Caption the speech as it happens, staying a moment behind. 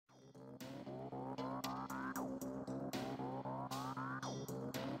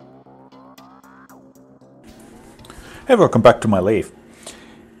Hey, welcome back to my lathe.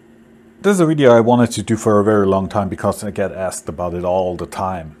 This is a video I wanted to do for a very long time because I get asked about it all the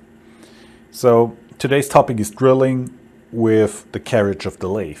time. So today's topic is drilling with the carriage of the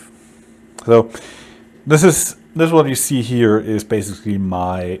lathe. So this is what you see here is basically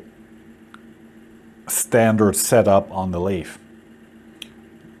my standard setup on the lathe.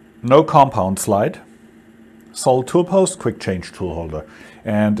 No compound slide, solid tool post, quick change tool holder.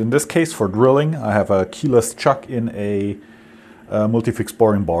 And in this case for drilling, I have a keyless chuck in a multi-fix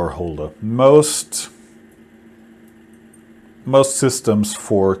boring bar holder. Most systems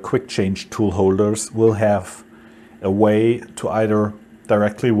for quick change tool holders will have a way to either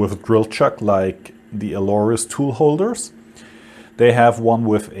directly with a drill chuck like the Aloris tool holders. They have one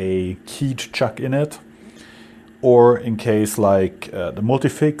with a keyed chuck in it. Or in case like the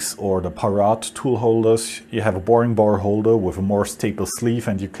Multifix or the Parat tool holders, you have a boring bar holder with a more stable sleeve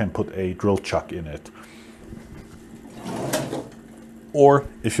and you can put a drill chuck in it. Or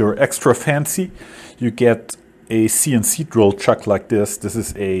if you're extra fancy, you get a CNC drill chuck like this. This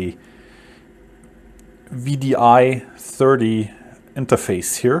is a VDI 30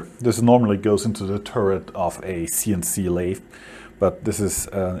 interface here. This normally goes into the turret of a CNC lathe. But this is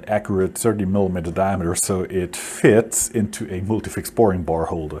an accurate 30mm diameter, so it fits into a multi-fix boring bar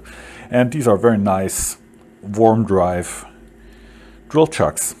holder. And these are very nice worm drive drill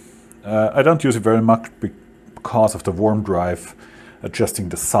chucks. I don't use it very much because of the worm drive. Adjusting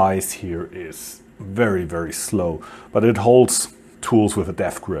the size here is very, very slow, but it holds tools with a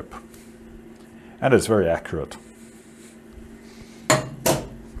deft grip. And it's very accurate.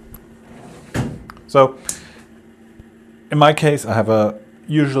 So, in my case, I have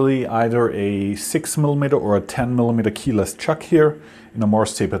usually either a 6mm or a 10mm keyless chuck here in a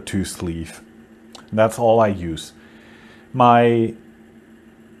Morse taper 2 sleeve. And that's all I use. The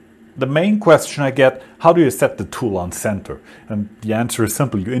main question I get, how do you set the tool on center? And the answer is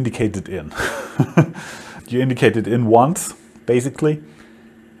simple, you indicate it in. You indicate it in once, basically.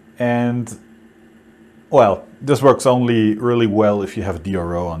 And, well, this works only really well if you have a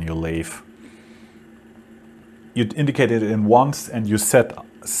DRO on your lathe. You indicate it in once and you set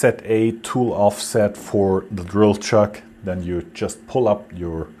a tool offset for the drill chuck. Then you just pull up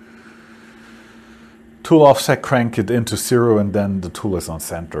your tool offset, crank it into 0, and then the tool is on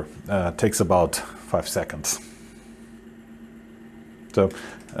center. It takes about 5 seconds. So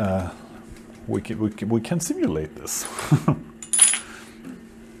we can simulate this.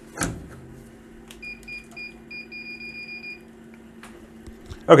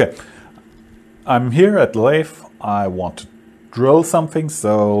 Okay. I'm here at the lathe. I want to drill something.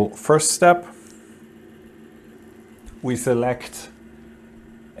 So first step, we select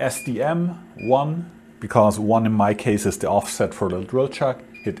SDM 1, because 1 in my case is the offset for the drill chuck.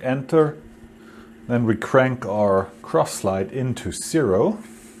 Hit enter. Then we crank our cross slide into 0.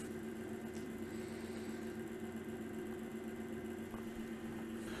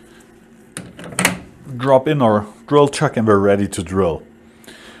 Drop in our drill chuck and we're ready to drill.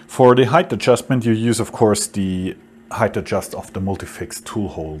 For the height adjustment, you use, of course, the height adjust of the Multifix tool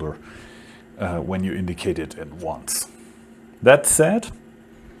holder when you indicate it in once. That said,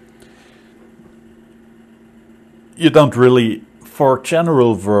 you don't really, for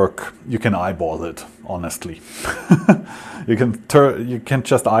general work, you can eyeball it, honestly. You can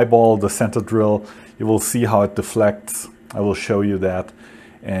just eyeball the center drill. You will see how it deflects. I will show you that.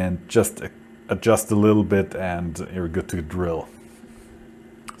 And just adjust a little bit and you're good to drill.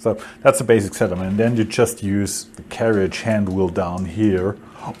 So that's the basic setup, and then you just use the carriage hand wheel down here,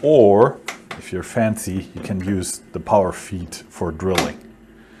 or if you're fancy, you can use the power feet for drilling.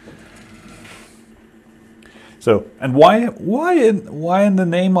 So, and why in the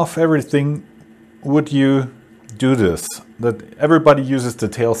name of everything would you do this? That everybody uses the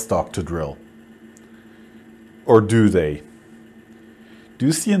tailstock to drill, or do they? Do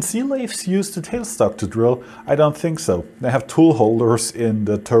CNC lathes use the tailstock to drill? I don't think so. They have tool holders in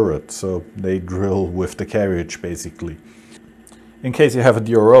the turret, so they drill with the carriage basically. In case you have a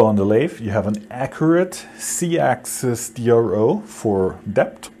DRO on the lathe, you have an accurate C-axis DRO for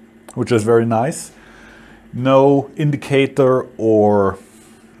depth, which is very nice. No indicator or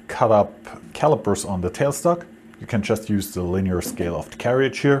cut up calipers on the tailstock. You can just use the linear scale of the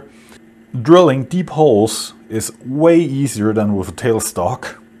carriage here. Drilling deep holes is way easier than with a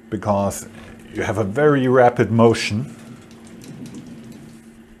tailstock because you have a very rapid motion.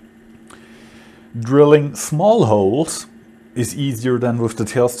 Drilling small holes is easier than with the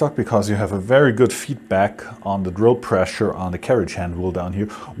tailstock because you have a very good feedback on the drill pressure on the carriage hand wheel down here.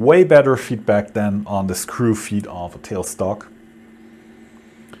 Way better feedback than on the screw feet of a tailstock.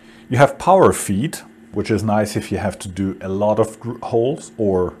 You have power feed, which is nice if you have to do a lot of holes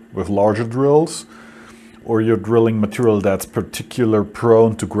or with larger drills, or you're drilling material that's particularly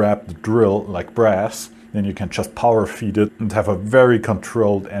prone to grab the drill, like brass. Then you can just power feed it and have a very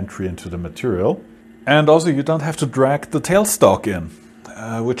controlled entry into the material. And also you don't have to drag the tailstock in,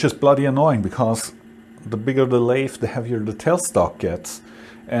 which is bloody annoying, because the bigger the lathe, the heavier the tailstock gets.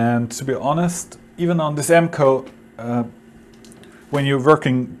 And to be honest, even on this MCO, when you're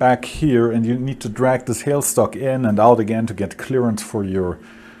working back here and you need to drag the tailstock in and out again to get clearance for your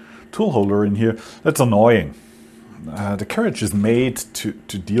tool holder in here, that's annoying. The Carriage is made to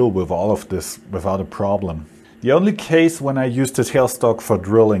deal with all of this without a problem. The only case when I use the tailstock for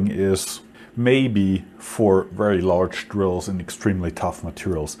drilling is maybe for very large drills in extremely tough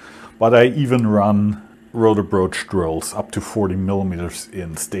materials. But I even run rotor broach drills up to 40 millimeters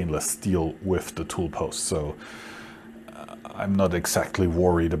in stainless steel with the tool post, so I'm not exactly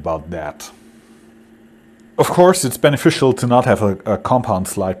worried about that. Of course, it's beneficial to not have a compound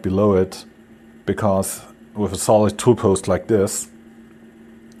slide below it, because with a solid tool post like this,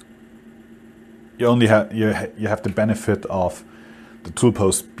 you only have you have the benefit of the tool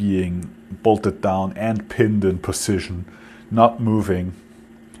post being bolted down and pinned in position, not moving,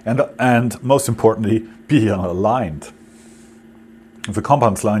 and most importantly, being aligned. With a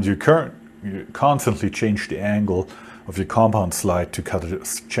compound slide, you constantly change the angle of your compound slide to cut a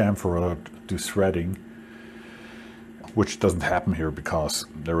chamfer or do threading, which doesn't happen here because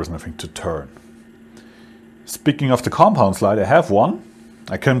there is nothing to turn. Speaking of the compound slide, I have one.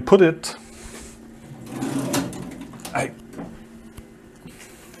 I can put it...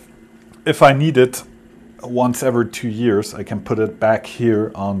 if I need it once every 2 years, I can put it back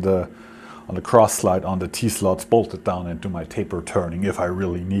here on the cross slide on the T-slots, bolted down into my taper turning if I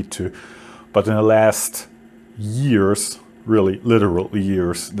really need to. But in the last years, really literal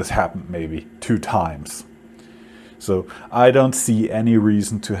years, this happened maybe 2 times. So I don't see any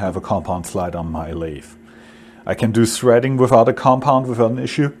reason to have a compound slide on my lathe. I can do threading without a compound without an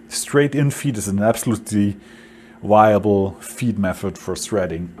issue. Straight in feed is an absolutely viable feed method for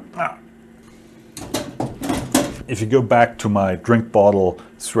threading. If you go back to my drink bottle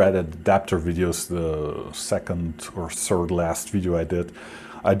threaded adapter videos, the second or third last video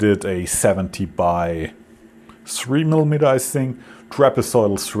I did a 70 by 3 millimeter, I think,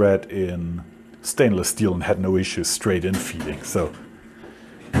 trapezoidal thread in stainless steel and had no issues straight in feeding. So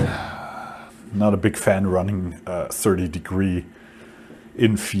not a big fan running 30-degree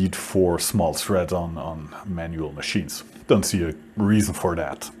in feed for small threads on manual machines. Don't see a reason for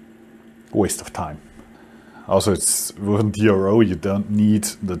that. Waste of time. Also, it's with DRO, you don't need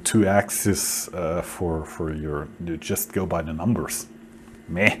the 2 axes for your... You just go by the numbers.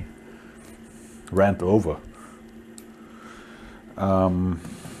 Meh. Rant over.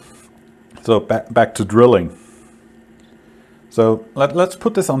 So back to drilling. So let's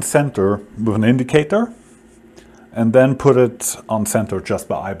put this on center with an indicator, and then put it on center just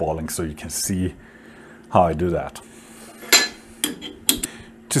by eyeballing so you can see how I do that.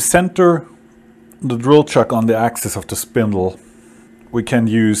 To center the drill chuck on the axis of the spindle, we can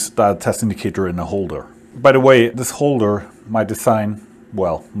use that test indicator in a holder. By the way, this holder, my design,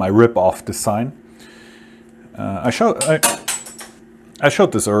 well, my rip-off design, I showed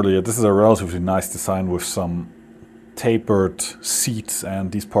this earlier. This is a relatively nice design with some tapered seats,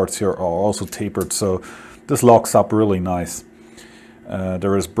 and these parts here are also tapered, so this locks up really nice.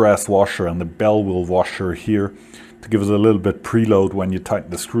 There is brass washer and the bell wheel washer here to give it a little bit preload when you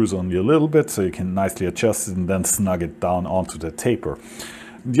tighten the screws only a little bit, so you can nicely adjust it and then snug it down onto the taper.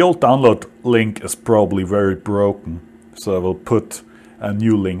 The old download link is probably very broken, so I will put a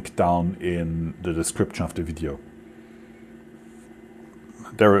new link down in the description of the video.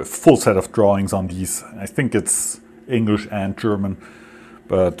 There are a full set of drawings on these. I think it's English and German,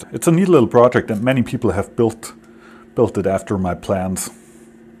 but it's a neat little project, and many people have built it after my plans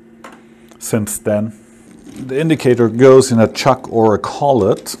since then. The indicator goes in a chuck or a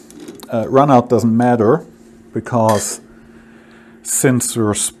collet. Runout doesn't matter, because since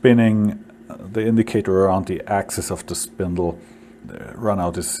we're spinning the indicator around the axis of the spindle, the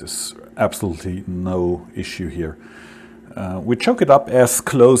runout is absolutely no issue here. We choke it up as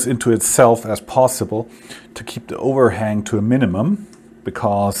close into itself as possible to keep the overhang to a minimum,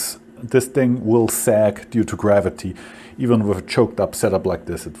 because this thing will sag due to gravity. Even with a choked up setup like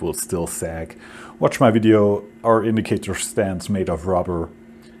this, it will still sag. Watch my video, our indicator stands made of rubber,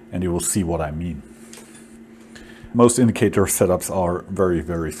 and you will see what I mean. Most indicator setups are very,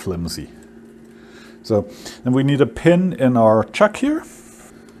 very flimsy. So then we need a pin in our chuck here.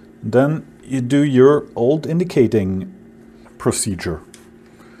 Then you do your old indicating procedure.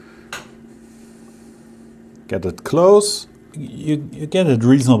 Get it close. You get it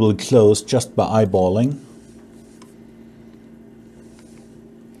reasonably close just by eyeballing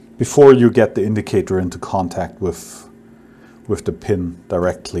before you get the indicator into contact with the pin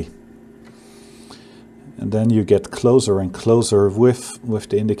directly. And then you get closer and closer with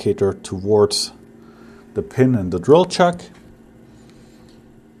the indicator towards the pin and the drill chuck.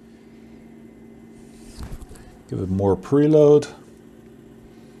 Give it more preload.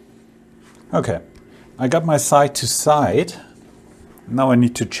 Okay, I got my side to side. Now I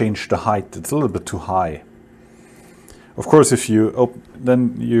need to change the height. It's a little bit too high. Of course, if you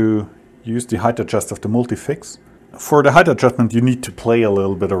then you use the height adjust of the multi-fix. For the height adjustment, you need to play a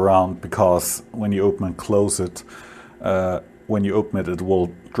little bit around, because when you open and close it, it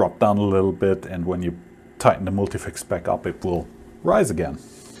will drop down a little bit, and when you tighten the multi-fix back up, it will rise again.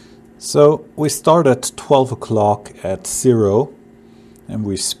 So we start at 12 o'clock at 0, and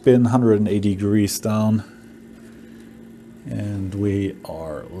we spin 180 degrees down, and we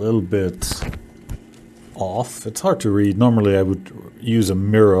are a little bit off. It's hard to read. Normally I would use a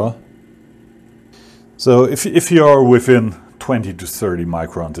mirror. So if you are within 20 to 30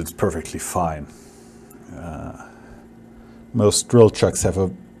 microns, it's perfectly fine. Most drill chucks have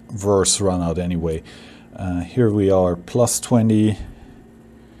a verse run out anyway. Here we are plus 20,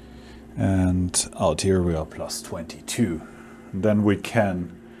 and out here we are plus 22. And then we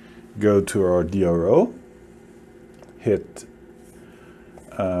can go to our DRO, hit,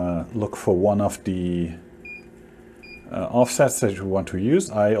 look for one of the offsets that you want to use.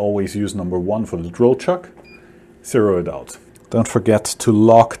 I always use number 1 for the drill chuck. Zero it out. Don't forget to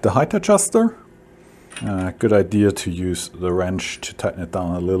lock the height adjuster. Good idea to use the wrench to tighten it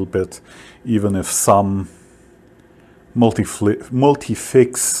down a little bit, even if some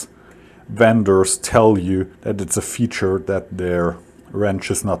multi-fix vendors tell you that it's a feature that their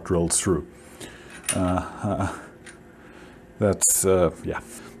wrench is not drilled through. That's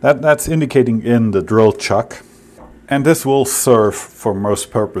indicating in the drill chuck. And this will serve for most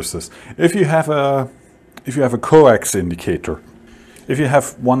purposes. If you have a coax indicator, if you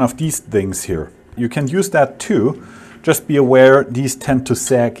have one of these things here, you can use that too. Just be aware these tend to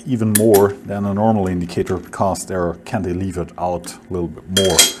sag even more than a normal indicator, because they're cantilevered out a little bit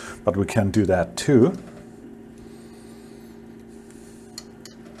more. But we can do that too.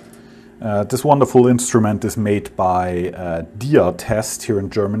 This wonderful instrument is made by Dia Test here in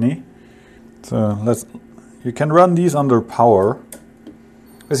Germany. So you can run these under power.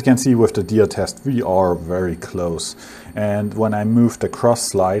 As you can see with the Dia Test, we are very close. And when I move the cross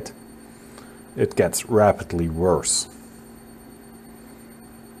slide, it gets rapidly worse.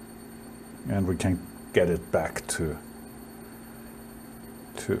 And we can get it back to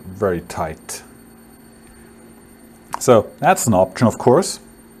very tight. So that's an option, of course.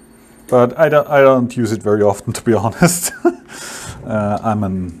 But I don't use it very often, to be honest. I'm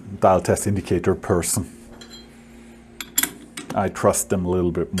a dial test indicator person. I trust them a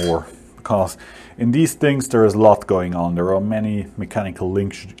little bit more, because in these things there is a lot going on. There are many mechanical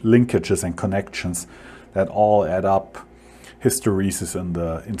linkages and connections that all add up hysteresis in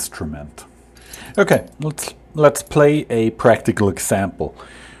the instrument. Okay, let's play a practical example.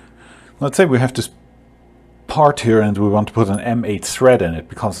 Let's say we have this part here and we want to put an M8 thread in it,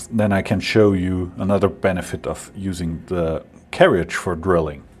 because then I can show you another benefit of using the carriage for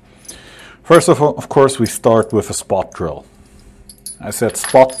drilling. First of all, of course, we start with a spot drill. I said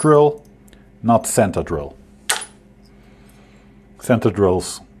spot drill, not center drill. Center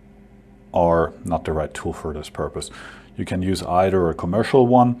drills are not the right tool for this purpose. You can use either a commercial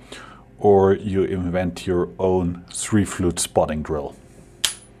one, or you invent your own 3-flute spotting drill.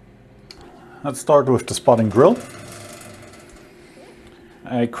 Let's start with the spotting drill.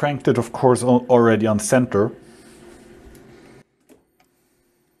 I cranked it, of course, already on center.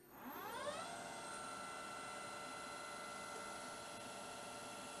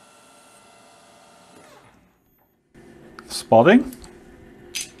 Spotting.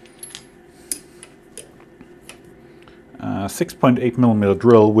 6.8mm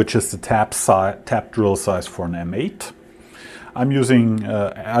drill, which is the tap drill size for an M8. I'm using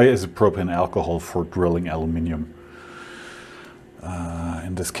isopropyl alcohol for drilling aluminium.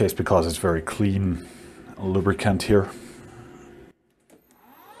 In this case, because it's very clean lubricant here.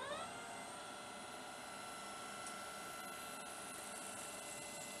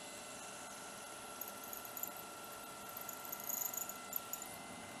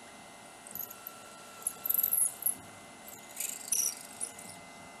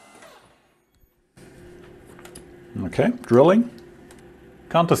 Okay, drilling.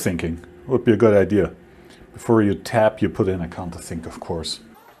 Countersinking would be a good idea. Before you tap, you put in a countersink, of course.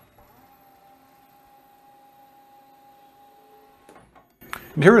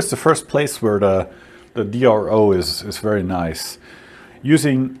 And here is the first place where the DRO is very nice.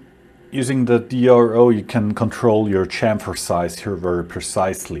 Using the DRO, you can control your chamfer size here very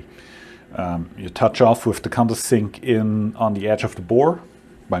precisely. You touch off with the countersink in on the edge of the bore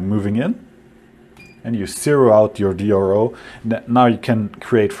by moving in, and you zero out your DRO. Now you can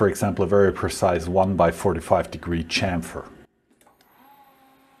create, for example, a very precise 1 by 45 degree chamfer.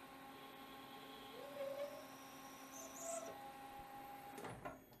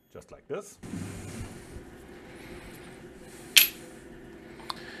 Just like this.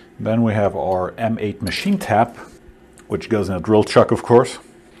 Then we have our M8 machine tap, which goes in a drill chuck, of course.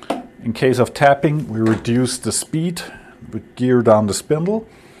 In case of tapping, we reduce the speed, we gear down the spindle,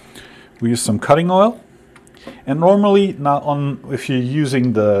 we use some cutting oil. And normally, if you're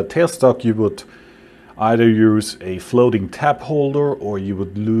using the tailstock, you would either use a floating tap holder, or you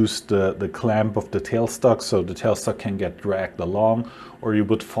would lose the clamp of the tailstock so the tailstock can get dragged along, or you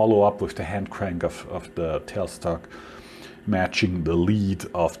would follow up with the hand crank of the tailstock, matching the lead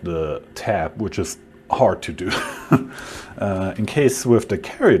of the tap, which is hard to do. In case with the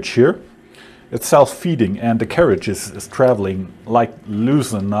carriage here, it's self-feeding, and the carriage is traveling like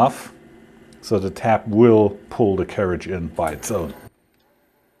loose enough so the tap will pull the carriage in by its own.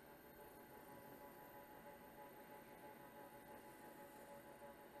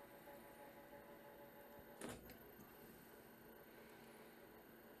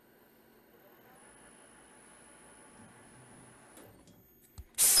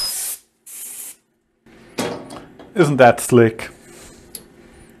 Isn't that slick?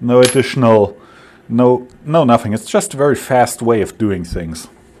 No additional, nothing. It's just a very fast way of doing things.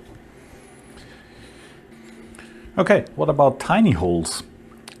 Okay, what about tiny holes?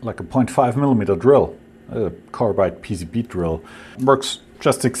 Like a 0.5mm drill, a carbide PCB drill. Works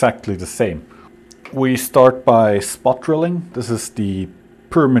just exactly the same. We start by spot drilling. This is the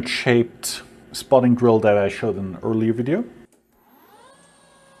pyramid-shaped spotting drill that I showed in an earlier video.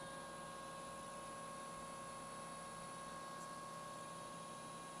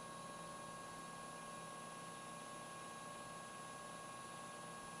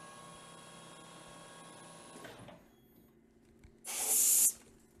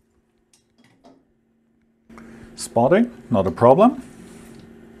 Spotting, not a problem.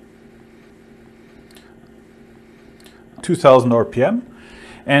 2000 RPM.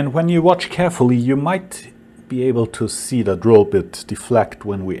 And when you watch carefully, you might be able to see the drill bit deflect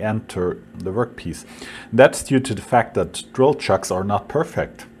when we enter the workpiece. That's due to the fact that drill chucks are not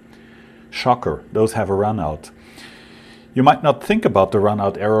perfect. Shocker, those have a runout. You might not think about the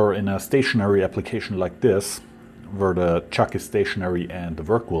runout error in a stationary application like this, where the chuck is stationary and the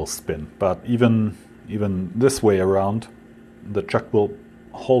work will spin. But even this way around, the chuck will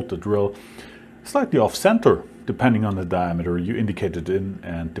hold the drill slightly off center, depending on the diameter you indicated in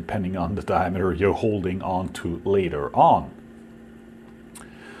and depending on the diameter you're holding on to later on.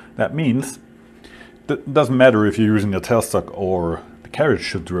 That means it doesn't matter if you're using a tailstock or the carriage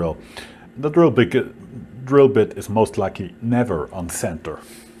should drill. The drill bit is most likely never on center.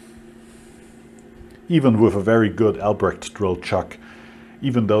 Even with a very good Albrecht drill chuck,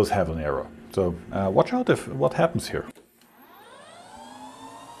 even those have an error. So watch out if what happens here.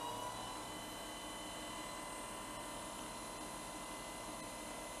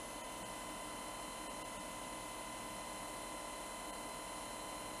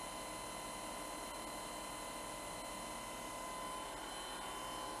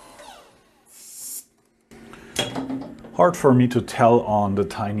 Hard for me to tell on the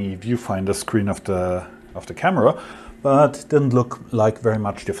tiny viewfinder screen of the camera, but it didn't look like very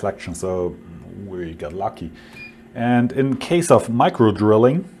much deflection, so we got lucky. And in case of micro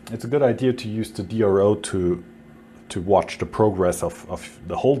drilling, it's a good idea to use the DRO to watch the progress of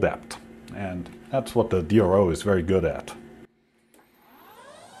the hole depth. And that's what the DRO is very good at.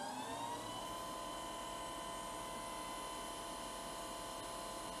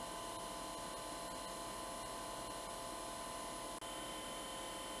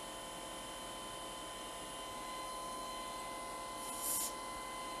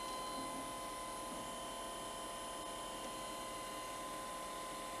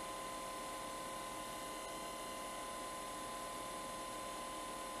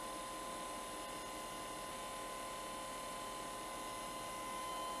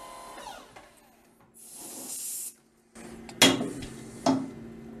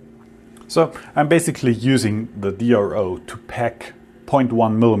 So I'm basically using the DRO to pack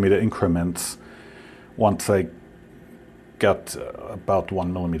 0.1mm increments. Once I got about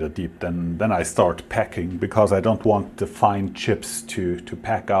 1mm deep, then I start packing, because I don't want the fine chips to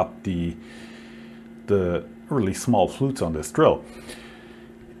pack up the really small flutes on this drill.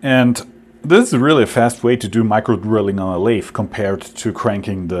 And this is really a fast way to do micro drilling on a lathe compared to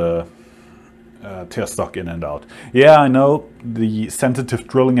cranking the tailstock in and out. Yeah, I know the sensitive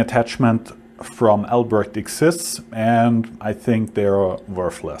drilling attachment from Albrecht exists, and I think they are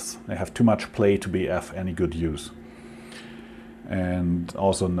worthless. They have too much play to be of any good use. And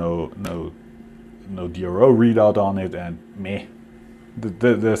also no DRO readout on it, and meh.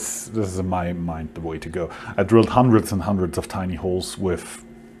 This is in my mind the way to go. I drilled hundreds and hundreds of tiny holes with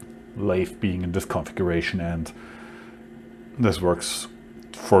lathe being in this configuration, and this works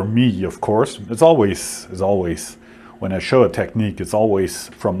for me, of course. It's always when I show a technique, it's always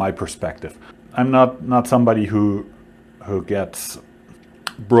from my perspective. I'm not somebody who gets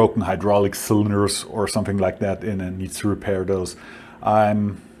broken hydraulic cylinders or something like that in and needs to repair those.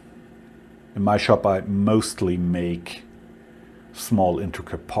 In my shop, I mostly make small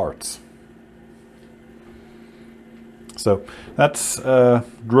intricate parts. So that's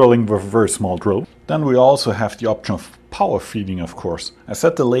drilling with a very small drill. Then we also have the option of power feeding, of course. I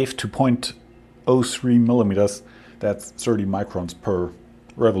set the lathe to 0.03 millimeters. That's 30 microns per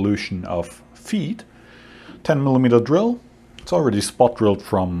revolution of feed. 10 millimeter drill. It's already spot drilled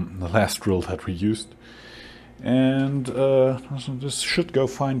from the last drill that we used. And so this should go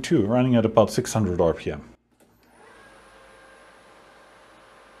fine too, running at about 600 RPM.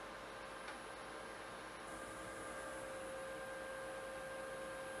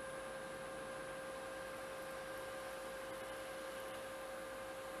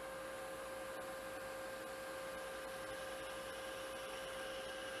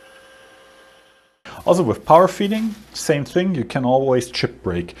 Also with power feeding, same thing, you can always chip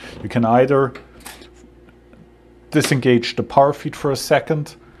break. You can either disengage the power feed for a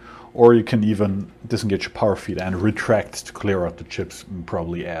second, or you can even disengage the power feed and retract to clear out the chips and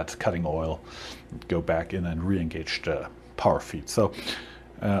probably add cutting oil, go back in and re-engage the power feed. So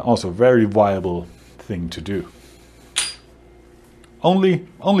also a very viable thing to do. Only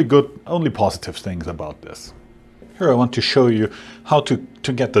positive things about this. Here I want to show you how to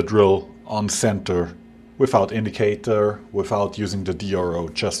get the drill on center without indicator, without using the DRO,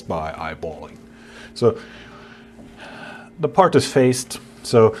 just by eyeballing. So the part is faced,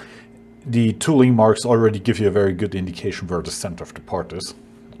 so the tooling marks already give you a very good indication where the center of the part is.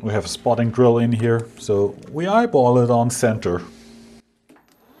 We have a spotting drill in here, so we eyeball it on center.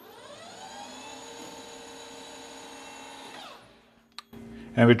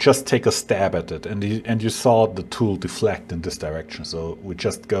 And we just take a stab at it, and you saw the tool deflect in this direction, so we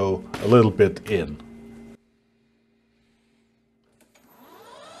just go a little bit in.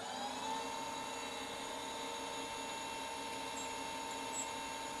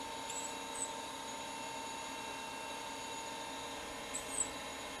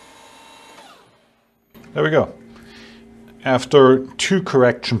 There we go. After 2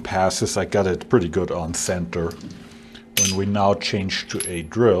 correction passes, I got it pretty good on center. When we now change to a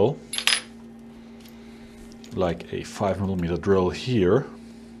drill, like a 5 millimeter drill here,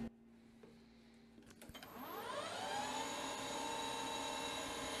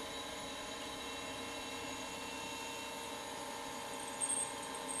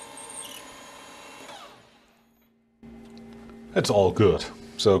 it's all good.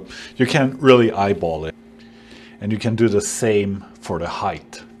 So you can really eyeball it. And you can do the same for the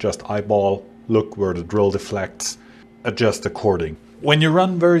height. Just eyeball, look where the drill deflects, adjust according. When you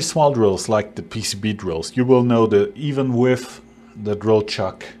run very small drills like the PCB drills, you will know that even with the drill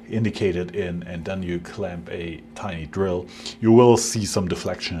chuck indicated in, and then you clamp a tiny drill, you will see some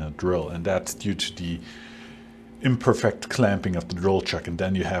deflection in the drill, and that's due to the imperfect clamping of the drill chuck, and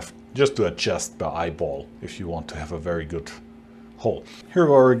then you have just to adjust by eyeball if you want to have a very good hole. Here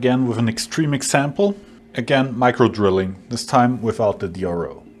we are again with an extreme example. Again, micro drilling, this time without the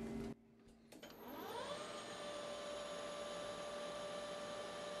DRO.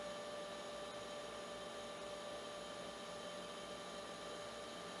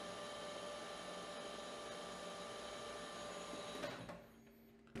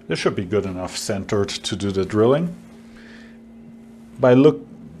 This should be good enough centered to do the drilling.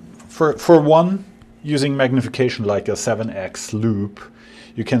 For one, using magnification like a 7x loop,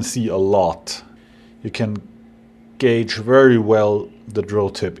 you can see a lot. You can gauge very well the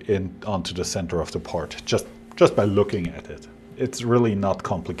drill tip in onto the center of the part just by looking at it. It's really not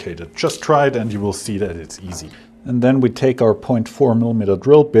complicated. Just try it and you will see that it's easy. And then we take our 0.4 millimeter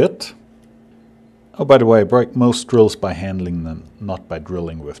drill bit. Oh, by the way, I break most drills by handling them, not by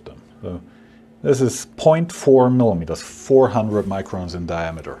drilling with them. So this is 0.4 millimeters, 400 microns in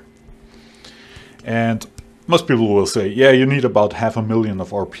diameter. And most people will say, yeah, you need about 500,000 of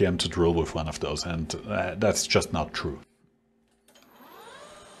RPM to drill with one of those, and that's just not true.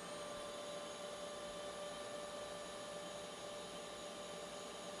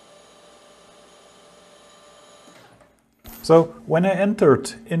 So when I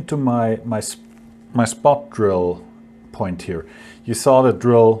entered into my spot drill point here, you saw the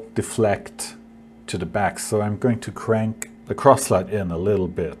drill deflect to the back. So I'm going to crank the cross slide in a little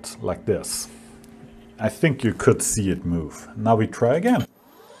bit like this. I think you could see it move. Now we try again.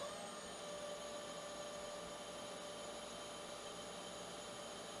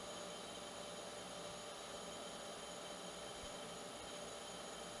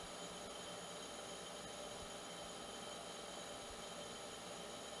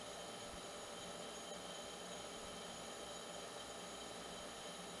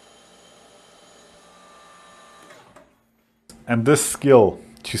 And this skill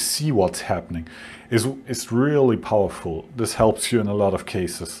to see what's happening is really powerful. This helps you in a lot of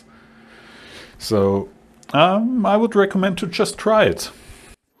cases. So I would recommend to just try it.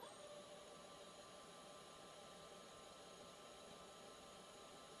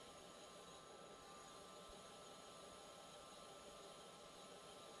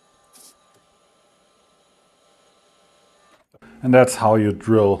 And that's how you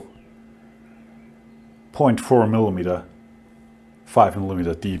drill 0.4 millimeter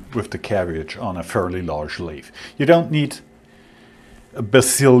 5mm deep with the carriage on a fairly large lathe. You don't need a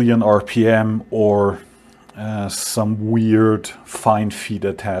bazillion RPM or some weird fine feed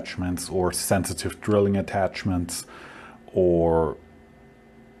attachments or sensitive drilling attachments or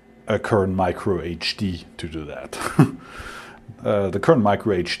a current micro HD to do that. The current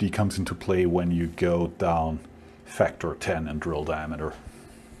micro HD comes into play when you go down factor 10 in drill diameter.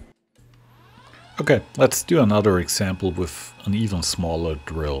 Okay, let's do another example with an even smaller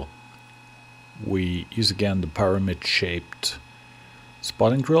drill. We use again the pyramid-shaped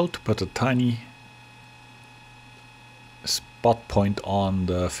spotting drill to put a tiny spot point on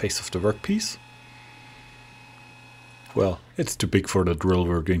the face of the workpiece. Well, it's too big for the drill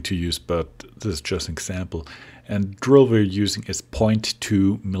we're going to use, but this is just an example. And the drill we're using is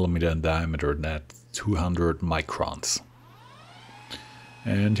 0.2 millimeter in diameter, that's 200 microns.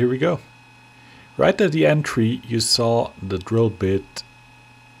 And here we go. Right at the entry, you saw the drill bit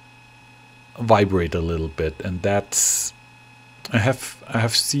vibrate a little bit, and that's I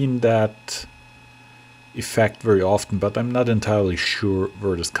have seen that effect very often, but I'm not entirely sure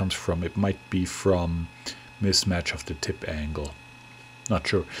where this comes from. It might be from mismatch of the tip angle. Not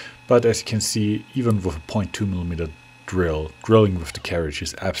sure. But as you can see, even with a 0.2 millimeter drill, drilling with the carriage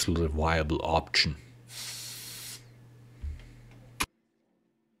is absolutely a viable option.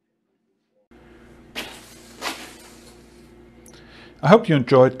 I hope you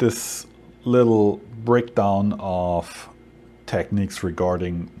enjoyed this little breakdown of techniques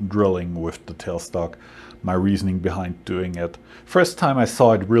regarding drilling with the tailstock, my reasoning behind doing it. First time I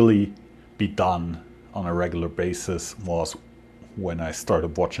saw it really be done on a regular basis was when I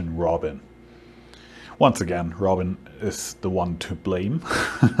started watching Robin. Once again, Robin is the one to blame.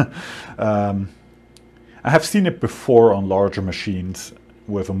 I have seen it before on larger machines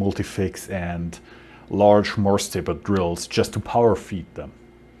with a multi-fix and large Morse taper drills just to power feed them,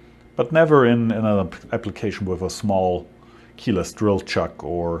 but never in an application with a small keyless drill chuck.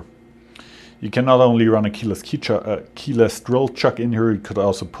 Or you can not only run a keyless drill chuck in here, you could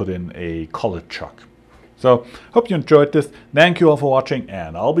also put in a collet chuck. So hope you enjoyed this. Thank you all for watching,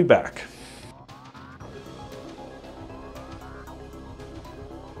 and I'll be back.